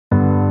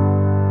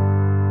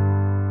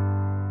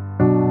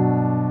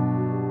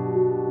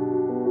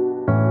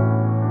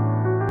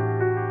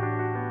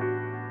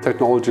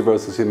Technology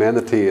versus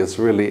humanity is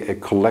really a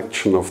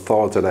collection of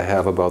thoughts that I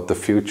have about the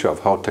future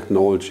of how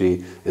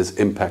technology is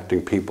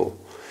impacting people.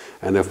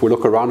 And if we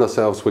look around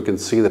ourselves, we can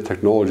see that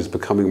technology is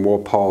becoming more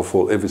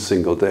powerful every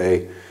single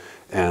day.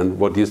 And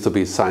what used to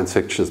be science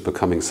fiction is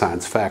becoming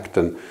science fact.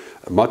 And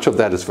much of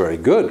that is very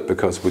good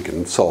because we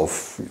can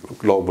solve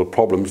global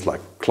problems like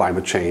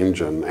climate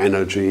change and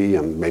energy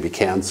and maybe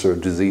cancer,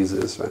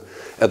 diseases.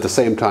 At the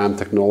same time,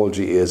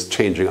 technology is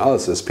changing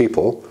us as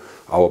people,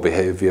 our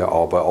behavior,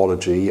 our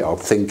biology, our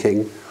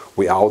thinking.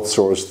 We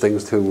outsource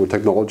things to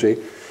technology.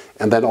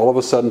 And then all of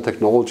a sudden,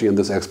 technology in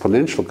this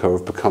exponential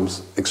curve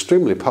becomes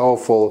extremely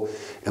powerful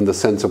in the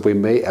sense that we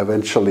may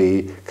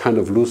eventually kind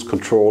of lose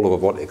control over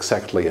what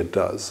exactly it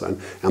does.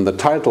 And the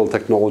title,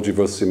 Technology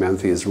versus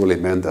Humanity, is really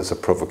meant as a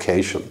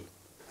provocation.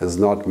 It's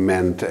not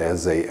meant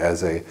as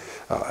a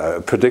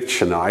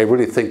prediction. I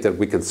really think that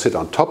we can sit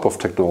on top of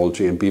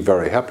technology and be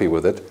very happy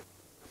with it.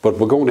 But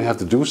we're going to have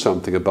to do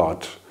something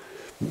about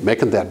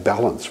making that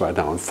balance right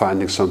now and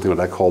finding something that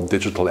I call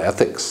digital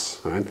ethics,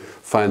 right?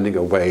 Finding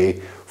a way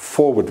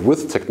forward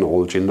with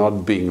technology,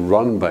 not being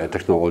run by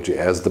technology,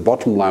 as the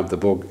bottom line of the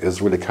book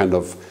is really kind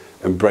of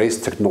embrace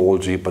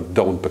technology but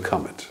don't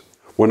become it.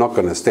 We're not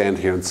going to stand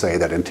here and say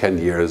that in 10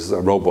 years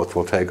robots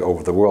will take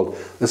over the world.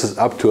 This is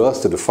up to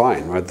us to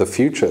define, right? The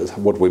future is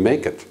what we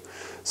make it.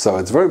 So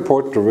it's very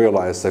important to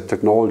realize that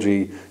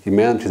technology,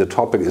 humanity, the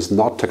topic is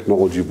not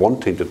technology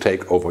wanting to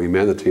take over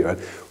humanity. Right?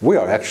 We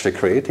are actually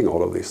creating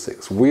all of these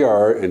things. We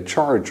are in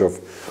charge of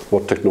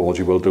what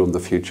technology will do in the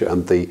future,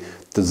 and the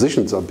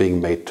decisions are being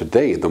made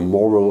today. The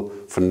moral,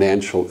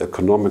 financial,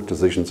 economic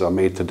decisions are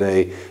made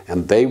today,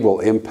 and they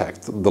will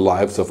impact the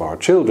lives of our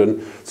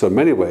children. So in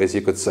many ways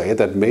you could say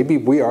that maybe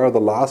we are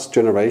the last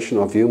generation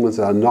of humans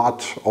that are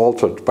not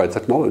altered by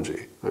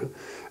technology. Right?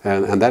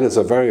 And that is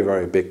a very,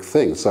 very big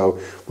thing. So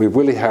we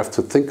really have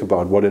to think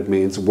about what it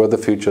means, where the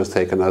future has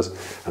taken us,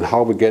 and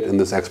how we get in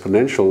this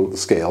exponential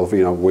scale.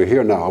 You know, we're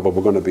here now, but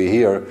we're going to be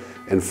here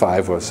in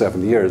 5 or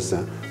 7 years.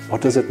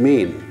 What does it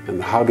mean?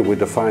 And how do we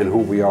define who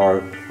we are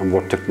and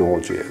what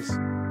technology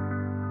is?